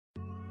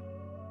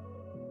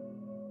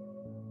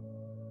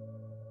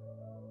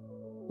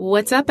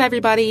What's up,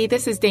 everybody?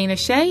 This is Dana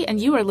Shea, and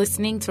you are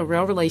listening to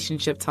Real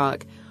Relationship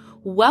Talk.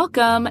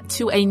 Welcome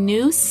to a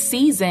new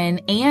season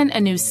and a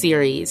new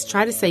series.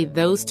 Try to say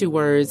those two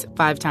words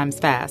 5 times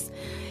fast.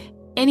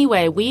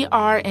 Anyway, we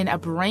are in a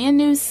brand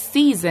new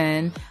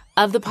season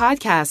of the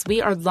podcast. We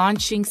are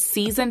launching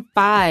season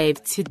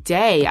 5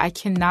 today. I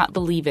cannot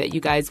believe it, you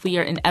guys. We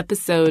are in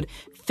episode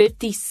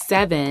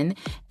 57,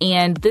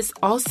 and this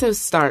also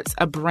starts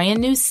a brand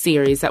new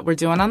series that we're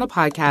doing on the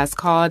podcast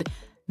called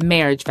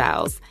Marriage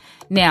Vows.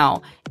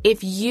 Now,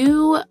 if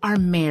you are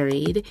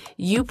married,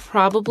 you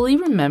probably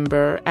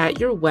remember at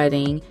your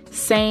wedding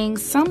saying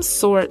some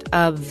sort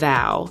of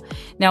vow.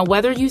 Now,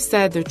 whether you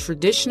said the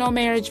traditional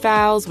marriage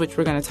vows, which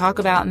we're going to talk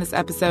about in this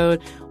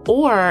episode,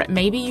 or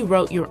maybe you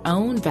wrote your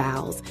own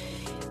vows,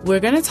 we're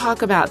going to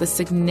talk about the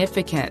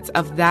significance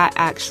of that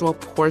actual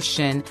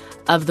portion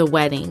of the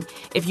wedding.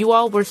 If you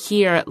all were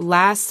here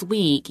last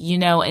week, you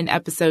know, in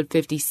episode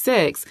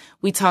 56,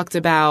 we talked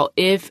about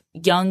if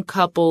young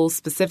couples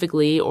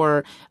specifically,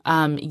 or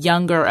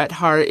younger at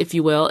heart, if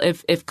you will,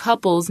 if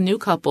couples,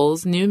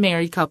 new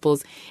married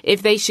couples,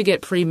 if they should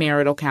get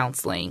premarital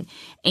counseling.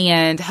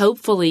 And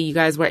hopefully you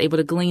guys were able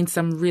to glean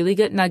some really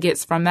good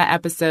nuggets from that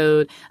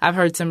episode. I've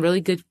heard some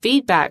really good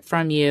feedback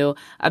from you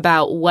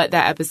about what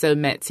that episode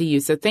meant to you.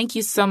 So thank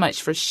you so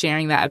much for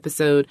sharing that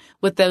episode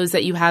with those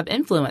that you have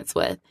influence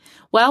with.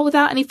 Well,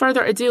 without any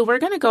further ado, we're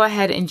going to go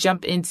ahead and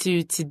jump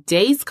into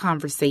today's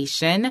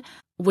conversation,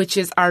 which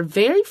is our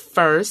very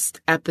first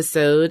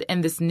episode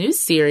in this new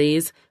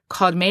series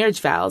called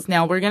Marriage Vows.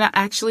 Now, we're going to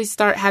actually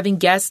start having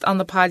guests on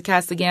the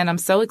podcast again. I'm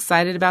so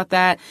excited about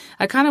that.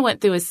 I kind of went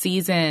through a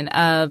season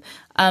of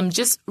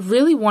just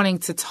really wanting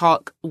to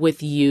talk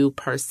with you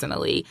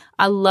personally.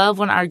 I love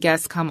when our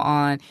guests come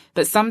on,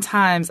 but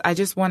sometimes I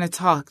just want to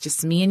talk,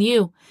 just me and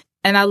you.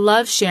 And I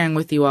love sharing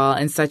with you all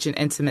in such an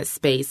intimate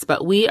space,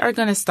 but we are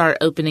going to start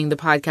opening the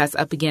podcast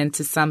up again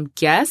to some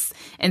guests.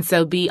 And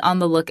so be on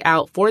the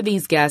lookout for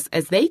these guests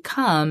as they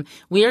come.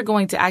 We are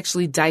going to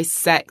actually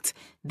dissect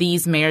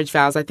these marriage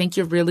vows. I think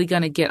you're really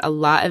going to get a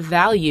lot of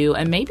value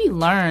and maybe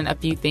learn a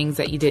few things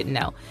that you didn't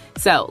know.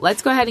 So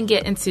let's go ahead and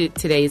get into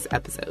today's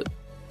episode.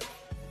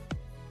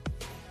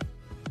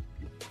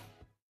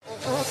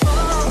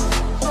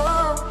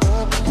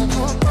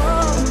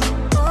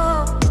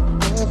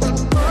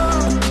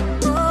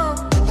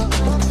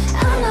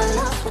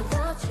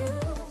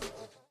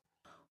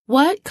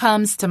 What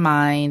comes to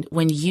mind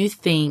when you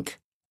think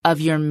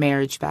of your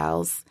marriage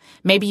vows?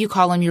 Maybe you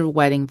call them your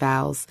wedding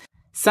vows.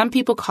 Some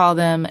people call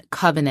them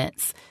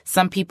covenants.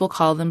 Some people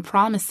call them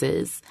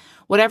promises.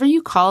 Whatever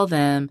you call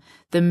them,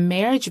 the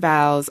marriage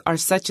vows are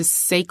such a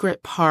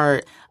sacred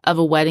part of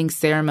a wedding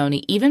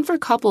ceremony, even for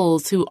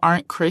couples who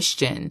aren't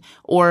Christian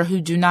or who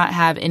do not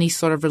have any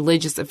sort of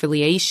religious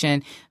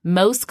affiliation.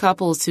 Most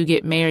couples who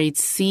get married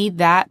see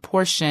that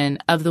portion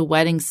of the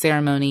wedding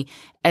ceremony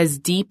as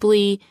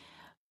deeply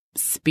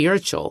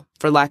spiritual,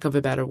 for lack of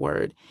a better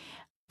word.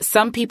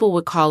 Some people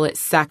would call it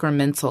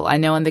sacramental. I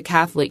know in the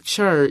Catholic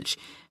Church,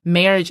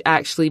 marriage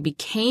actually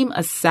became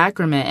a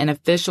sacrament, an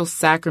official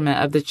sacrament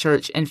of the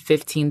church in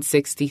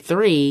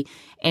 1563,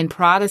 and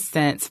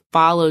Protestants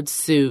followed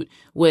suit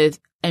with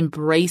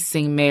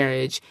embracing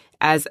marriage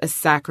as a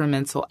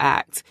sacramental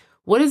act.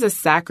 What is a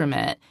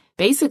sacrament?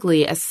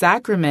 Basically, a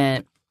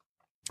sacrament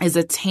is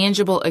a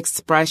tangible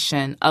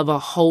expression of a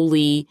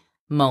holy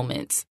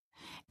moment.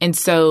 And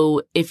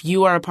so if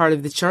you are a part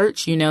of the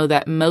church, you know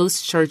that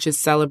most churches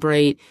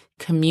celebrate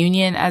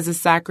communion as a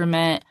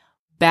sacrament,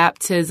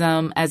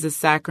 baptism as a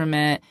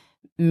sacrament,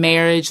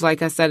 marriage,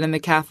 like I said, in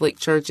the Catholic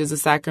Church is a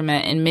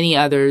sacrament, and many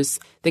others.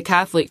 The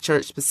Catholic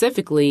Church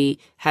specifically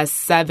has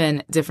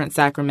 7 different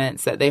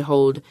sacraments that they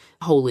hold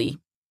holy.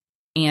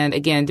 And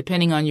again,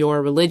 depending on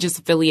your religious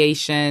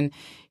affiliation,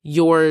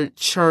 your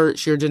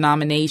church, your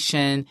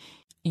denomination,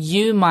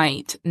 you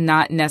might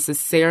not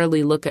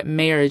necessarily look at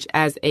marriage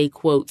as a,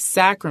 quote,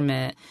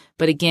 sacrament.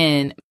 But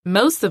again,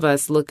 most of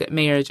us look at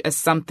marriage as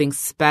something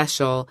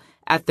special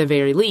at the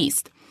very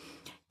least.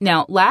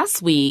 Now,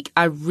 last week,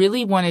 I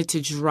really wanted to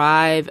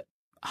drive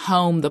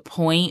home the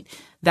point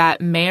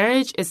that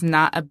marriage is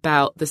not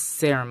about the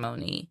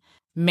ceremony.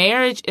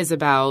 Marriage is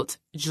about,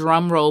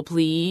 drum roll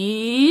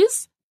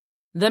please,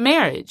 the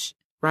marriage,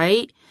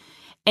 right?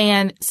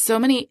 And so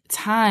many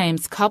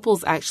times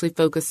couples actually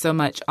focus so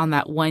much on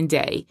that one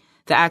day,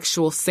 the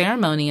actual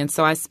ceremony. And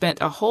so I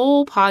spent a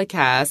whole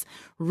podcast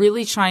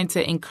really trying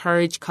to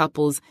encourage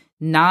couples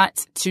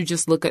not to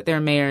just look at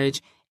their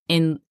marriage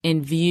in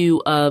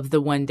view of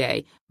the one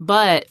day.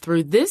 But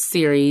through this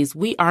series,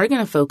 we are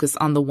going to focus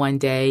on the one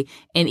day.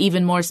 And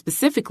even more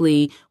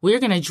specifically, we're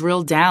going to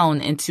drill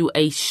down into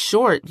a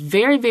short,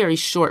 very, very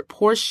short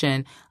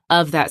portion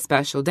of that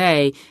special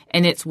day,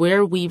 and it's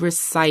where we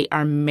recite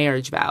our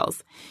marriage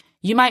vows.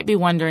 You might be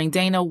wondering,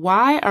 Dana,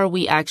 why are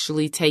we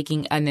actually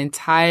taking an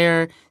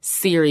entire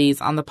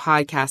series on the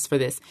podcast for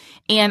this?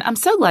 And I'm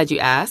so glad you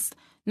asked.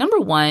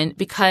 Number one,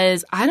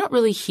 because I don't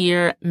really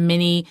hear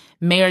many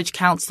marriage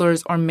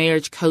counselors or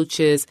marriage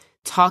coaches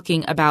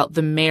talking about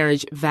the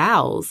marriage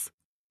vows.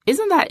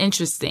 Isn't that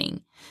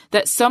interesting?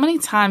 That so many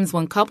times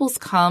when couples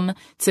come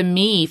to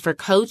me for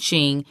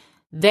coaching,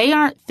 they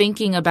aren't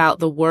thinking about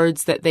the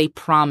words that they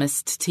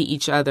promised to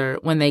each other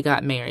when they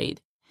got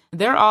married.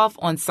 They're off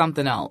on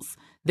something else.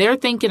 They're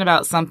thinking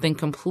about something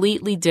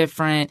completely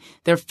different.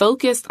 They're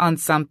focused on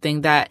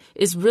something that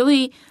is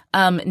really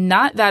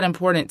not that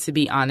important, to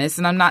be honest.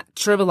 And I'm not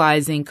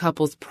trivializing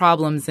couples'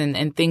 problems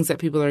and things that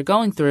people are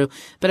going through.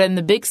 But in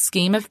the big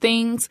scheme of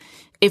things,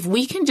 if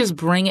we can just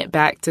bring it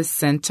back to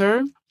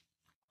center,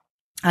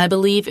 I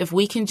believe if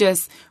we can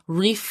just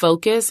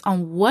refocus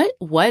on what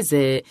was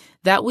it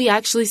that we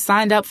actually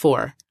signed up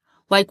for.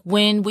 Like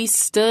when we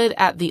stood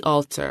at the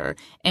altar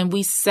and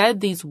we said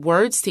these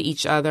words to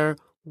each other,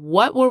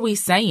 what were we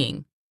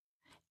saying?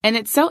 And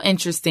it's so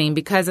interesting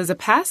because as a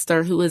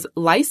pastor who is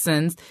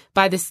licensed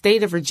by the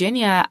state of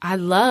Virginia, I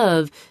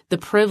love the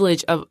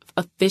privilege of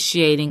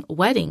officiating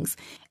weddings.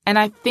 And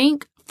I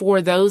think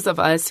for those of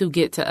us who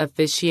get to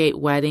officiate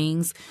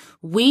weddings,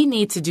 we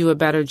need to do a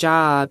better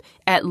job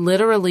at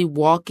literally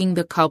walking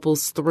the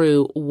couples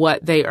through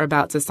what they are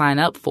about to sign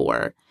up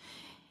for.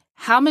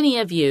 How many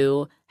of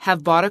you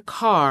have bought a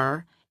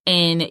car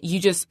and you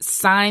just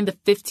sign the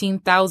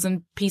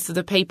 15,000 pieces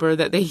of paper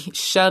that they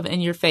shove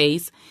in your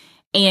face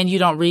and you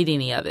don't read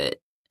any of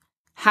it?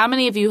 How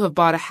many of you have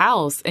bought a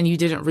house and you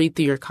didn't read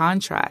through your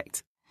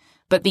contract?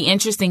 But the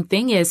interesting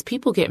thing is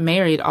people get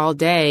married all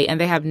day and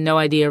they have no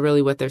idea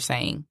really what they're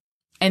saying.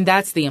 And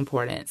that's the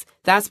importance.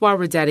 That's why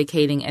we're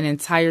dedicating an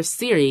entire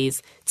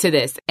series to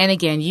this. And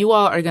again, you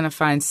all are going to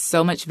find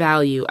so much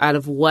value out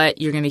of what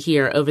you're going to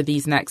hear over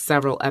these next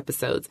several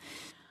episodes.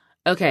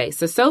 Okay,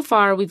 so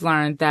far we've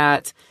learned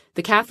that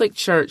the Catholic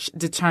Church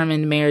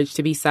determined marriage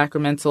to be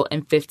sacramental in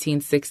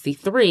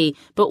 1563.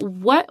 But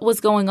what was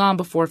going on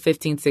before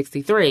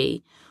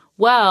 1563?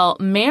 Well,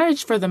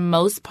 marriage for the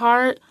most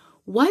part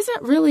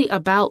wasn't really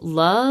about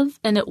love,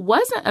 and it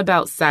wasn't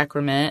about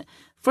sacrament.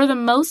 For the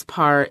most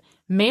part,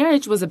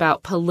 marriage was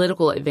about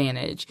political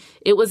advantage.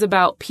 It was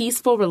about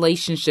peaceful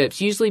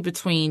relationships, usually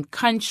between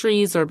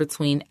countries or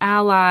between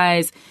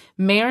allies.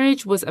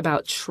 Marriage was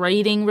about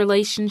trading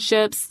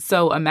relationships.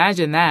 So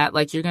imagine that,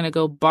 like you're going to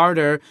go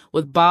barter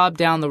with Bob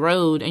down the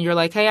road and you're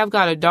like, hey, I've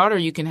got a daughter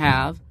you can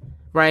have.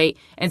 Right?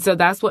 And so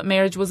that's what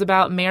marriage was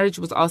about. Marriage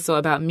was also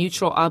about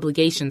mutual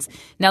obligations.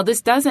 Now,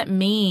 this doesn't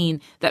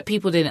mean that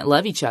people didn't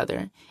love each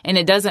other. And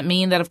it doesn't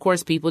mean that, of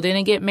course, people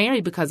didn't get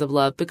married because of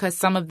love, because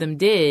some of them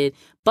did.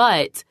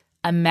 But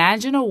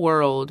imagine a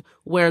world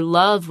where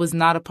love was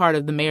not a part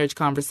of the marriage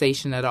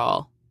conversation at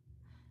all.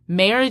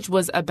 Marriage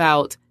was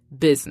about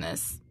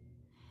business.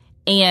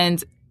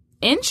 And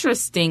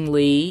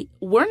interestingly,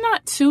 we're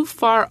not too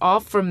far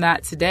off from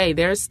that today.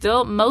 There's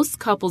still, most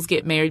couples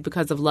get married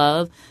because of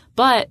love,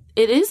 but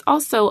it is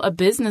also a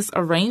business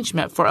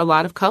arrangement for a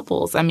lot of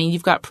couples. I mean,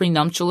 you've got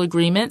prenuptial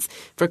agreements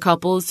for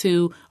couples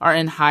who are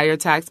in higher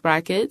tax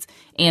brackets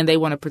and they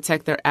want to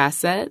protect their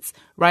assets,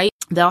 right?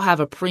 They'll have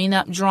a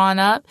prenup drawn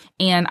up.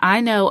 And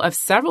I know of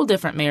several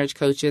different marriage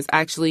coaches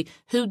actually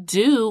who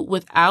do,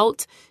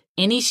 without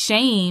any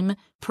shame,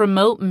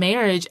 promote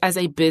marriage as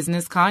a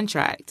business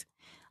contract.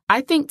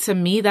 I think to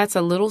me that's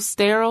a little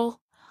sterile.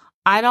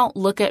 I don't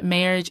look at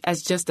marriage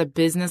as just a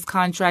business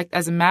contract.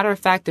 As a matter of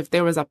fact, if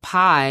there was a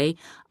pie,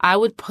 I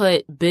would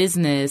put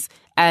business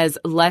as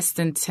less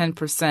than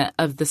 10%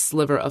 of the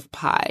sliver of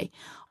pie.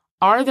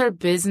 Are there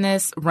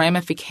business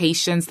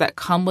ramifications that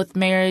come with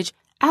marriage?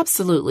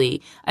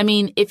 Absolutely. I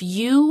mean, if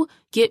you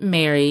get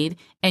married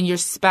and your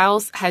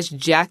spouse has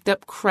jacked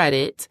up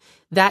credit,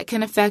 that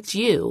can affect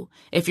you.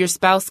 If your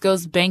spouse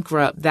goes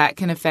bankrupt, that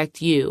can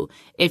affect you.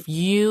 If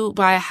you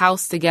buy a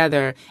house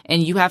together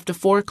and you have to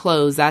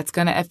foreclose, that's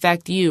going to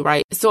affect you,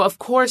 right? So, of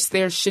course,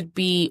 there should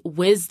be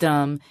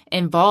wisdom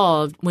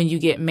involved when you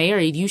get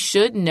married. You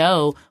should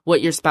know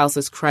what your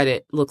spouse's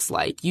credit looks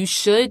like. You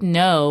should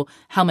know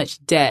how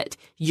much debt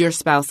your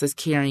spouse is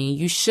carrying.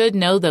 You should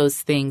know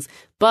those things.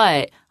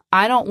 But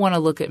I don't want to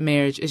look at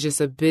marriage as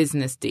just a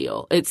business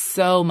deal. It's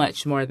so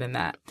much more than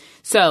that.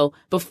 So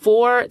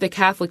before the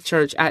Catholic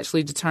Church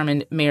actually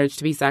determined marriage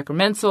to be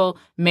sacramental,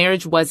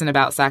 marriage wasn't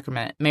about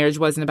sacrament. Marriage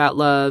wasn't about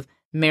love.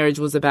 Marriage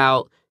was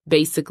about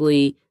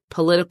basically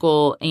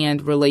political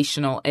and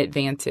relational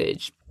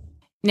advantage.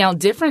 Now,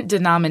 different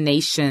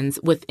denominations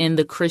within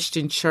the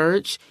Christian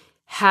church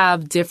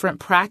have different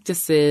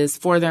practices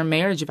for their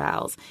marriage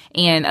vows.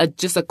 And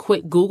just a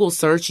quick Google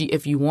search,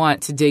 if you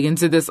want to dig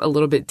into this a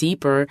little bit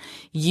deeper,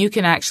 you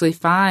can actually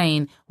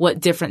find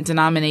what different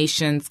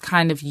denominations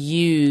kind of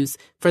use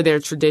for their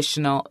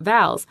traditional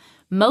vows.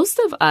 Most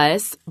of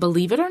us,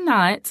 believe it or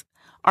not,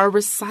 are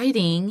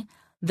reciting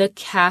the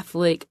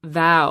Catholic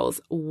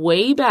vows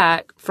way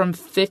back from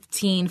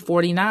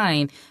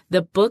 1549.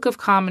 The Book of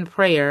Common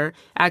Prayer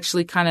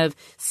actually kind of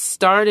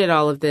started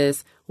all of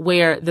this,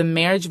 where the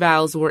marriage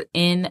vows were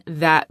in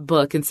that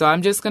book. And so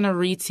I'm just going to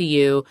read to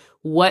you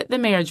what the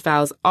marriage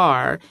vows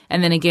are.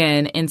 And then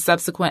again, in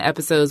subsequent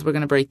episodes, we're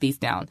going to break these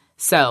down.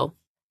 So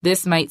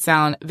this might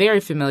sound very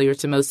familiar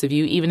to most of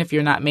you, even if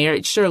you're not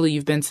married. Surely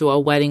you've been to a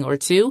wedding or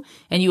two,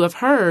 and you have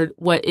heard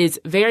what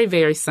is very,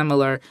 very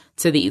similar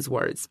to these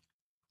words.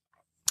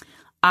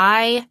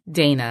 I,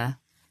 Dana,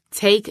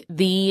 take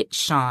thee,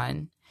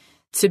 Sean,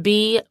 to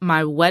be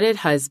my wedded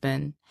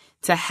husband,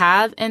 to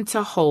have and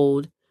to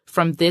hold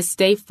from this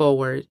day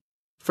forward,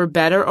 for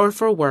better or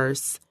for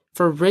worse,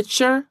 for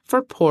richer,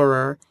 for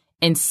poorer,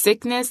 in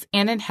sickness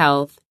and in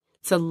health,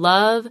 to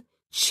love,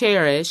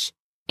 cherish,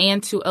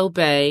 and to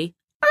obey.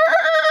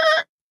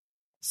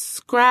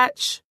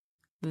 Scratch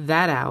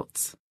that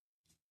out.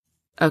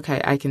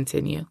 Okay, I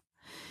continue.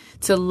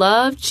 To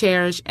love,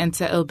 cherish, and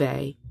to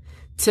obey,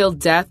 till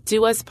death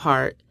do us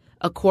part,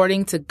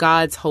 according to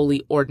God's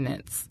holy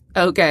ordinance.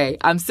 Okay,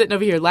 I'm sitting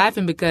over here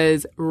laughing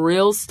because,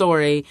 real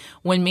story,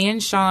 when me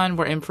and Sean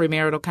were in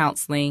premarital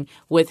counseling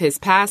with his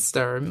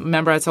pastor,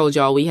 remember I told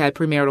y'all we had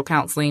premarital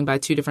counseling by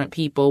two different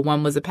people.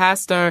 One was a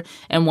pastor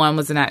and one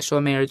was an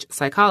actual marriage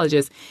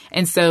psychologist.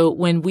 And so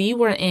when we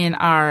were in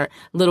our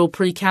little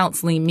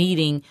pre-counseling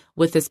meeting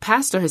with his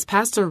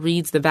pastor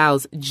reads the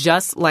vows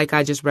just like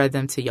I just read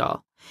them to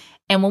y'all.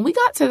 And when we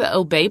got to the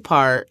obey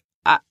part,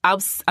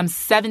 I'm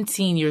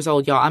 17 years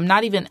old, y'all. I'm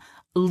not even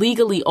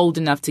legally old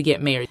enough to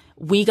get married.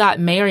 We got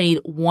married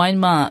 1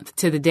 month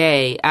to the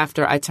day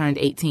after I turned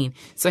 18.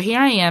 So here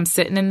I am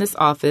sitting in this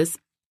office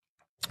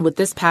with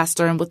this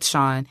pastor and with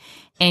Sean,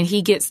 and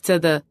he gets to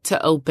the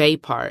to obey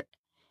part.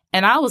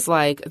 And I was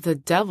like, the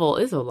devil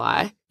is a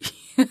lie.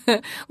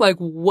 Like,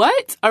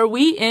 what? Are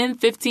we in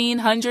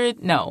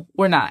 1500? No,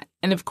 we're not.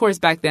 And of course,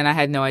 back then I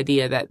had no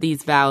idea that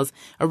these vows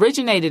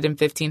originated in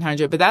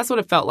 1500, but that's what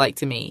it felt like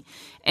to me.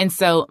 And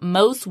so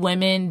most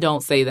women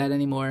don't say that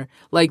anymore.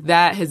 Like,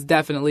 that has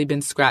definitely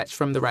been scratched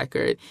from the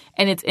record.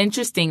 And it's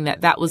interesting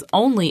that that was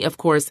only, of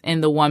course,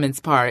 in the woman's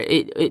part.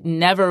 It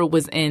never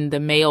was in the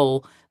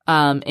male,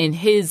 in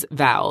his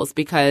vows,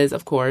 because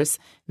of course,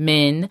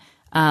 men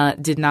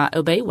did not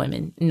obey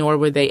women, nor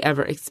were they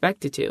ever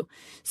expected to.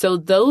 So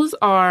those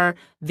are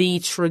the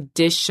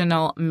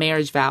traditional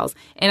marriage vows.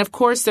 And of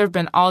course, there have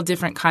been all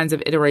different kinds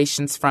of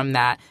iterations from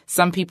that.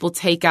 Some people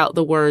take out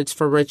the words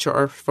for richer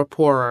or for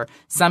poorer.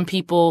 Some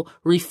people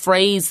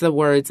rephrase the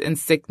words in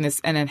sickness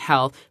and in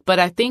health. But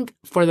I think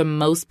for the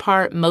most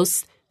part,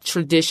 most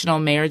traditional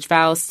marriage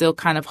vows still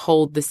kind of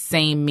hold the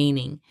same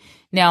meaning.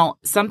 Now,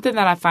 something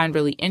that I find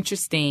really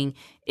interesting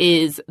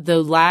is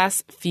the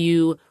last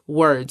few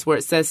words where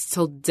it says,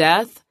 till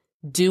death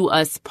do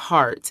us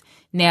part.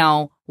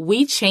 Now,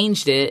 we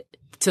changed it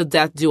till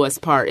death do us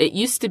part. It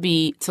used to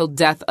be till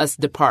death us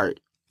depart.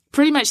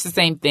 Pretty much the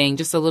same thing,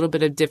 just a little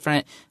bit of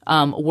different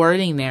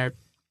wording there.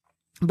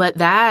 But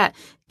that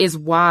is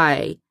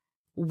why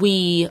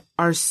we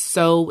are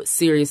so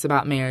serious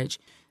about marriage.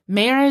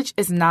 Marriage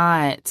is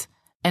not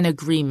an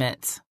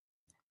agreement.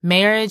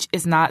 Marriage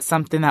is not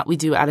something that we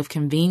do out of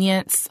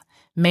convenience.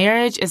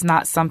 Marriage is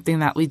not something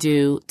that we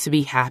do to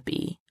be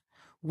happy.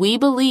 We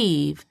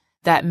believe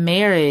that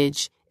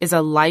marriage is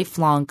a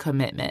lifelong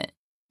commitment.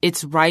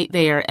 It's right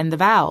there in the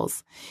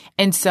vows.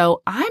 And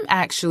so I'm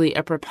actually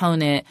a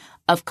proponent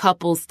of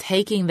couples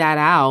taking that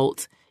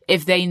out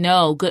if they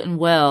know good and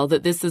well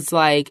that this is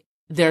like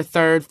their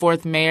third,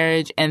 fourth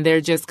marriage and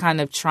they're just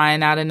kind of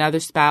trying out another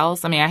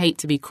spouse. I mean, I hate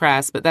to be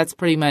crass, but that's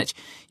pretty much,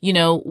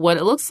 what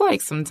it looks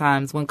like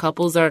sometimes when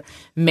couples are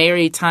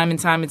married time and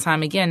time and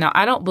time again. Now,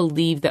 I don't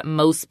believe that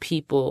most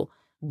people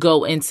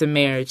go into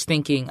marriage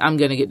thinking I'm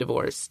going to get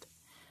divorced.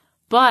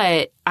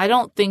 But I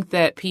don't think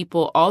that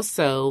people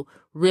also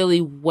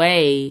really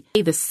weigh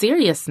the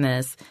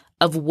seriousness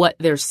of what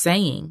they're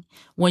saying.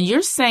 When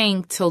you're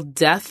saying till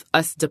death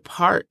us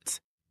depart,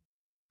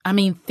 I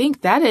mean,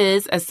 think that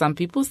is, as some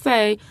people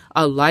say,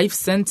 a life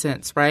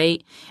sentence,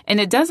 right?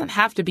 And it doesn't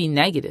have to be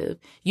negative.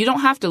 You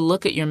don't have to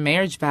look at your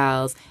marriage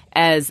vows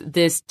as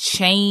this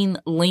chain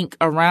link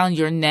around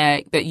your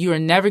neck that you are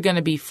never going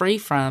to be free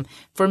from.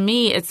 For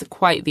me, it's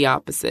quite the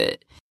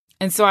opposite.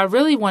 And so I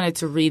really wanted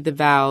to read the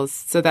vows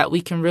so that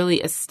we can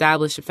really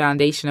establish a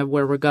foundation of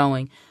where we're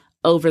going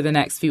over the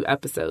next few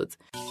episodes.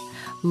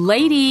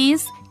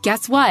 Ladies,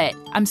 guess what?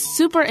 I'm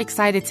super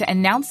excited to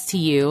announce to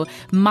you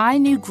my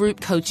new group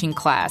coaching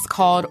class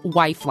called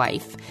Wife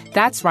Life.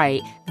 That's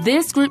right.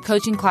 This group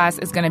coaching class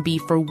is going to be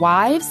for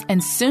wives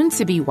and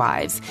soon-to-be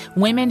wives,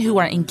 women who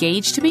are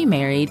engaged to be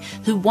married,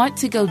 who want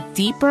to go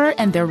deeper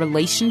in their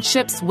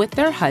relationships with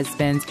their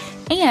husbands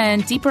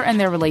and deeper in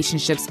their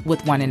relationships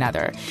with one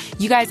another.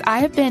 You guys, I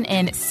have been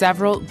in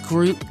several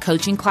group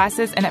coaching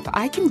classes, and if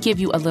I can give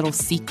you a little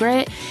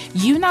secret,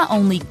 you not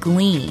only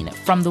glean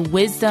from the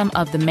wisdom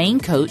of the main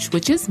coach,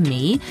 which is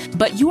me,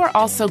 but you are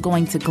also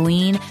going to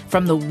glean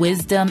from the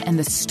wisdom and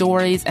the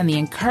stories and the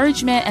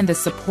encouragement and the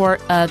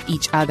support of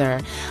each other.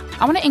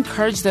 I want to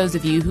encourage those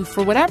of you who,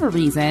 for whatever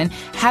reason,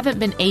 haven't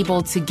been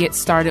able to get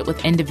started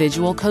with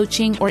individual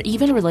coaching or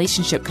even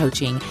relationship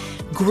coaching.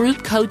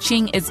 Group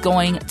coaching is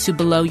going to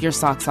blow your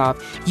socks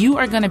off. You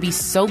are going to be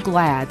so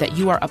glad that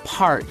you are a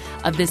part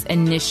of this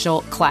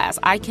initial class.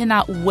 I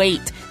cannot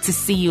wait to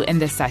see you in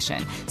this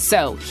session.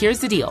 So here's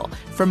the deal.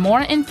 For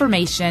more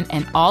information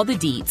and all the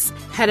deets,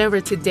 head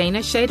over to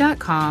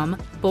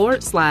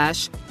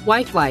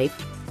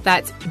danashay.com/wifelife.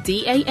 That's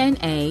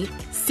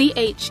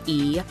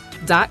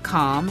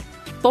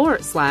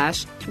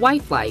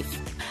DANACHE.com/wifelife.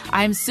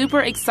 I'm super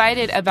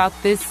excited about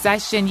this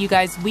session. You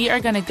guys, we are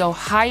going to go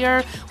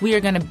higher. We are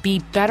going to be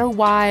better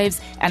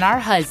wives, and our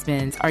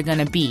husbands are going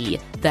to be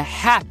the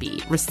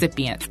happy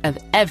recipients of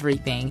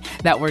everything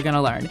that we're going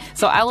to learn.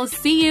 So I will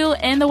see you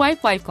in the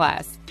Wife Life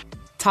class.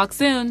 Talk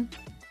soon.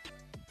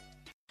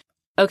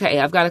 Okay,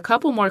 I've got a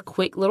couple more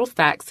quick little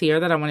facts here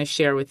that I want to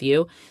share with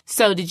you.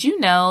 So did you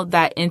know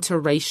that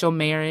interracial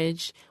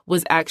marriage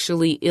was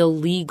actually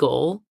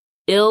illegal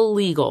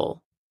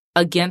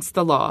against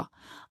the law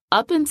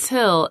up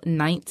until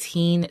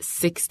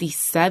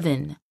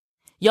 1967?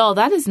 Y'all,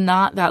 that is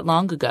not that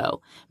long ago.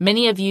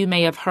 Many of you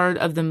may have heard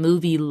of the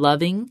movie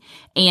Loving,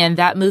 and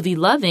that movie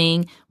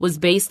Loving was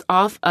based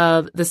off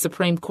of the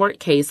Supreme Court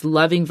case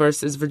Loving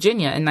versus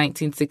Virginia in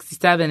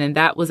 1967, and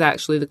that was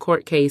actually the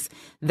court case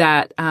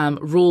that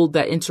ruled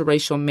that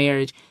interracial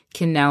marriage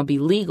can now be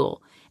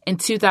legal. In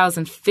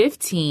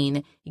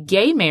 2015,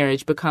 gay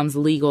marriage becomes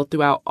legal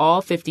throughout all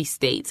 50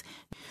 states.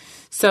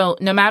 So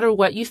no matter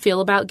what you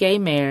feel about gay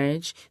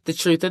marriage, the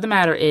truth of the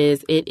matter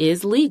is it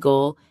is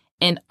legal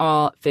in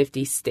all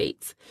 50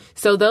 states.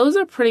 So those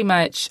are pretty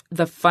much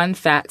the fun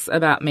facts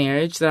about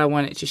marriage that I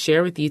wanted to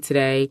share with you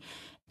today.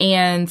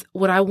 And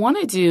what I want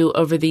to do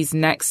over these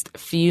next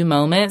few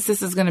moments,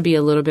 this is going to be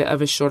a little bit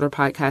of a shorter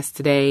podcast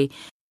today.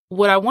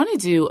 What I want to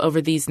do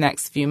over these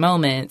next few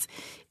moments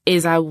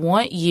is I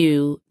want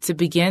you to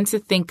begin to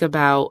think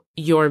about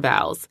your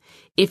vows.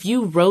 If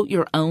you wrote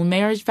your own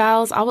marriage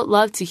vows, I would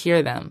love to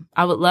hear them.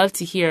 I would love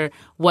to hear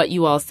what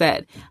you all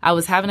said. I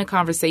was having a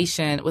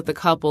conversation with a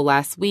couple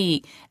last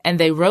week, and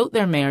they wrote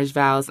their marriage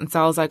vows. And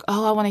so I was like,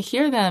 oh, I want to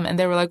hear them. And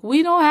they were like,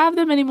 we don't have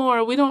them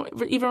anymore. We don't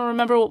even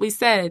remember what we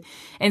said.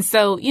 And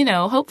so,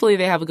 hopefully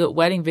they have a good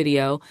wedding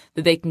video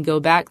that they can go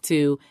back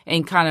to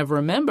and kind of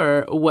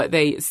remember what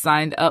they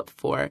signed up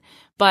for.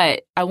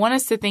 But I want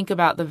us to think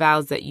about the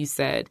vows that you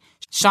said.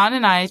 Sean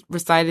and I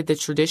recited the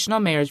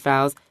traditional marriage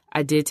vows.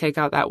 I did take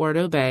out that word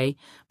obey.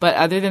 But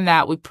other than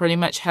that, we pretty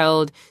much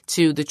held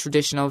to the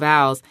traditional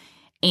vows.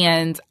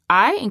 And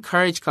I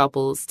encourage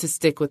couples to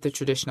stick with the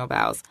traditional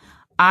vows.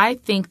 I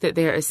think that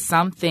there is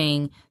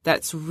something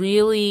that's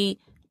really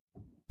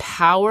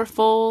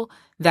powerful,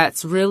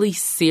 that's really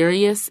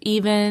serious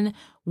even,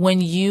 when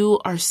you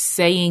are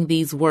saying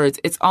these words.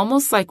 It's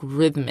almost like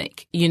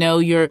rhythmic.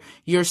 You're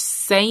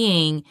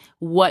saying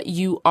what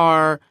you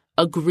are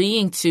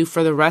agreeing to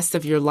for the rest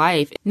of your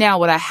life. Now,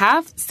 what I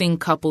have seen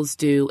couples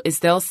do is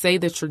they'll say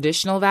the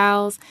traditional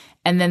vows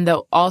and then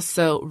they'll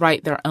also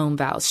write their own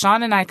vows.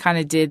 Sean and I kind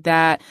of did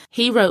that.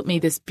 He wrote me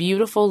this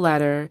beautiful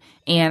letter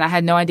and I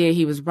had no idea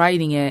he was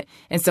writing it.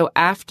 And so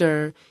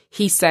after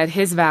he said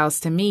his vows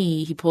to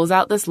me, he pulls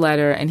out this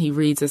letter and he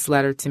reads this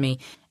letter to me.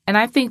 And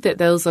I think that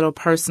those little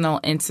personal,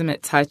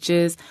 intimate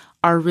touches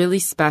are really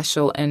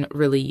special and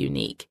really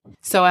unique.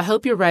 So I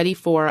hope you're ready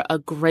for a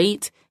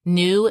great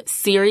new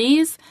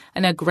series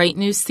and a great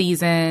new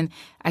season.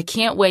 I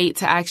can't wait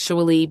to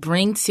actually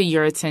bring to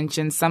your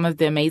attention some of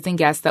the amazing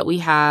guests that we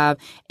have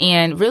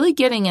and really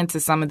getting into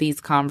some of these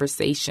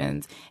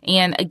conversations.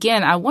 And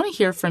again, I want to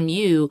hear from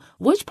you.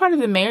 Which part of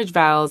the marriage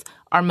vows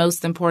are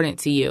most important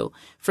to you?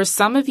 For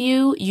some of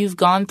you, you've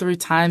gone through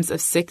times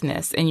of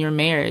sickness in your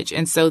marriage.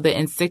 And so the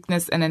in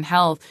sickness and in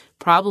health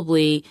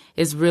probably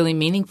is really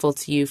meaningful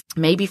to you.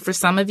 Maybe for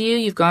some of you,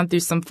 you've gone through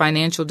some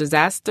financial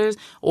disasters,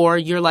 or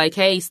you're like,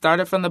 hey,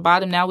 started from the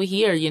bottom, now we're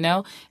here,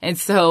 And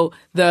so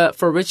the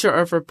for richer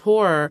or for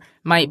poorer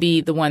might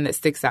be the one that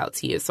sticks out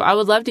to you. So I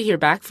would love to hear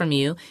back from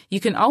you. You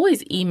can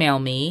always email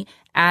me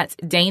at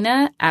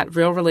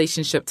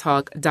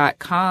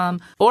dana@realrelationshiptalk.com.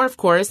 Or, of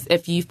course,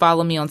 if you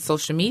follow me on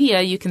social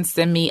media, you can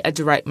send me a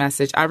direct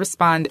message. I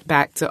respond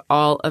back to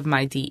all of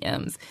my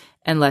DMs,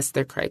 unless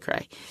they're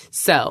cray-cray.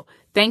 So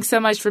thanks so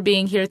much for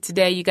being here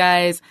today, you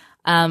guys.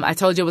 I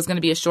told you it was going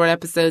to be a short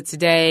episode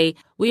today.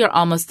 We are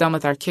almost done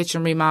with our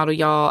kitchen remodel,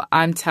 y'all.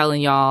 I'm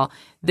telling y'all,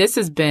 this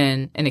has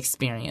been an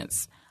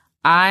experience.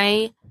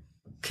 I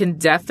can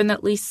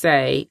definitely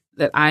say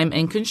that I'm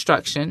in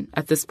construction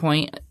at this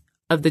point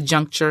of the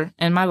juncture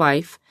in my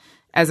life.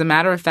 As a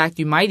matter of fact,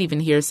 you might even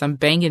hear some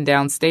banging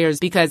downstairs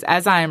because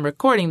as I am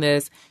recording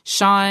this,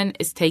 Sean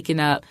is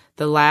taking up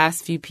the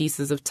last few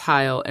pieces of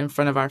tile in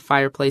front of our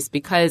fireplace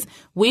because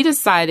we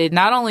decided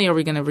not only are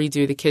we going to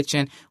redo the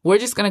kitchen, we're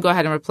just going to go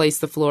ahead and replace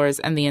the floors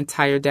and the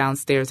entire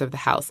downstairs of the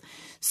house.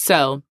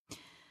 So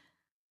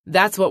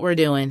that's what we're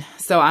doing.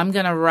 So I'm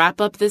going to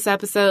wrap up this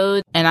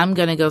episode and I'm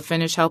going to go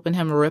finish helping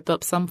him rip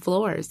up some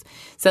floors.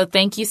 So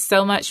thank you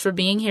so much for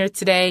being here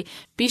today.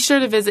 Be sure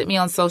to visit me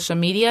on social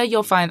media.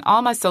 You'll find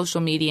all my social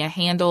media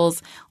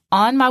handles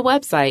on my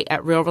website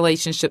at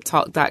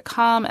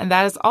realrelationshiptalk.com. And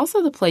that is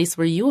also the place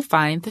where you will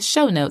find the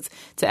show notes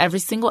to every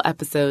single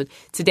episode.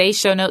 Today's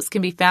show notes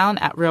can be found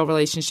at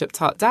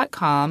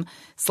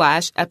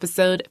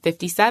realrelationshiptalk.com/episode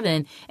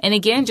 57. And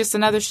again, just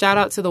another shout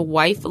out to the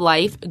Wife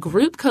Life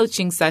group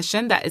coaching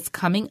session that is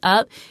coming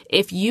up.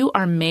 If you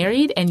are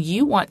married and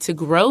you want to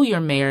grow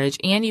your marriage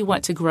and you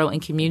want to grow in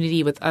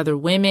community with other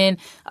women,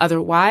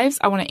 other wives,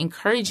 I want to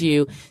encourage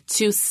you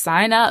to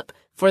sign up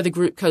for the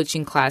group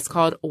coaching class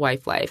called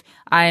Wife Life.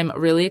 I am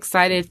really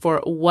excited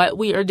for what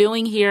we are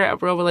doing here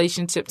at Real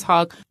Relationship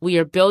Talk. We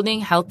are building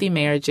healthy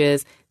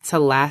marriages to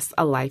last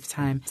a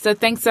lifetime. So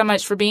thanks so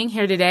much for being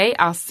here today.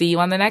 I'll see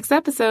you on the next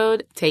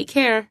episode. Take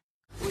care.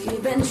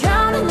 We've been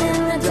drowning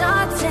in the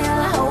dark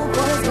till hope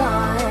was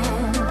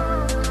gone.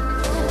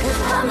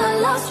 'Cause I'm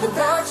not lost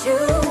without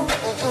you.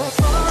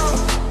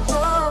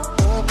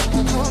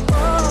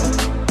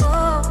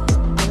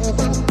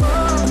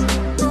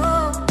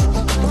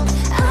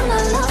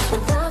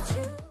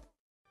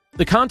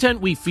 The content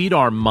we feed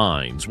our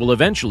minds will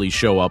eventually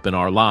show up in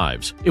our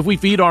lives. If we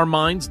feed our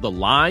minds the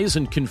lies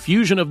and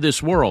confusion of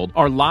this world,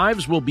 our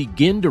lives will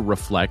begin to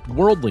reflect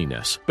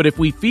worldliness. But if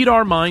we feed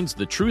our minds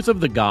the truth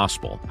of the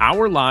gospel,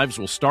 our lives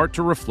will start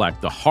to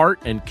reflect the heart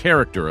and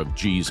character of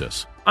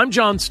Jesus. I'm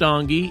John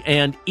Stange,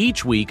 and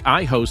each week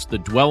I host the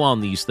Dwell on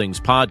These Things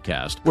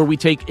podcast, where we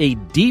take a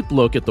deep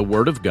look at the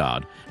Word of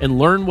God and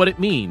learn what it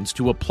means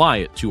to apply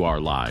it to our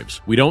lives.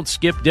 We don't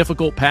skip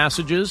difficult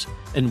passages,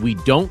 and we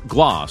don't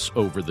gloss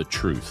over the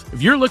truth.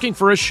 If you're looking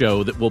for a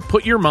show that will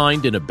put your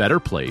mind in a better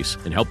place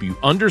and help you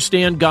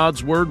understand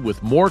God's Word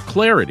with more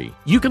clarity,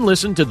 you can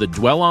listen to the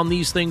Dwell on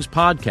These Things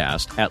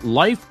podcast at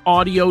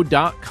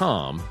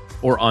lifeaudio.com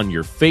or on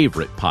your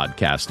favorite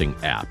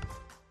podcasting app.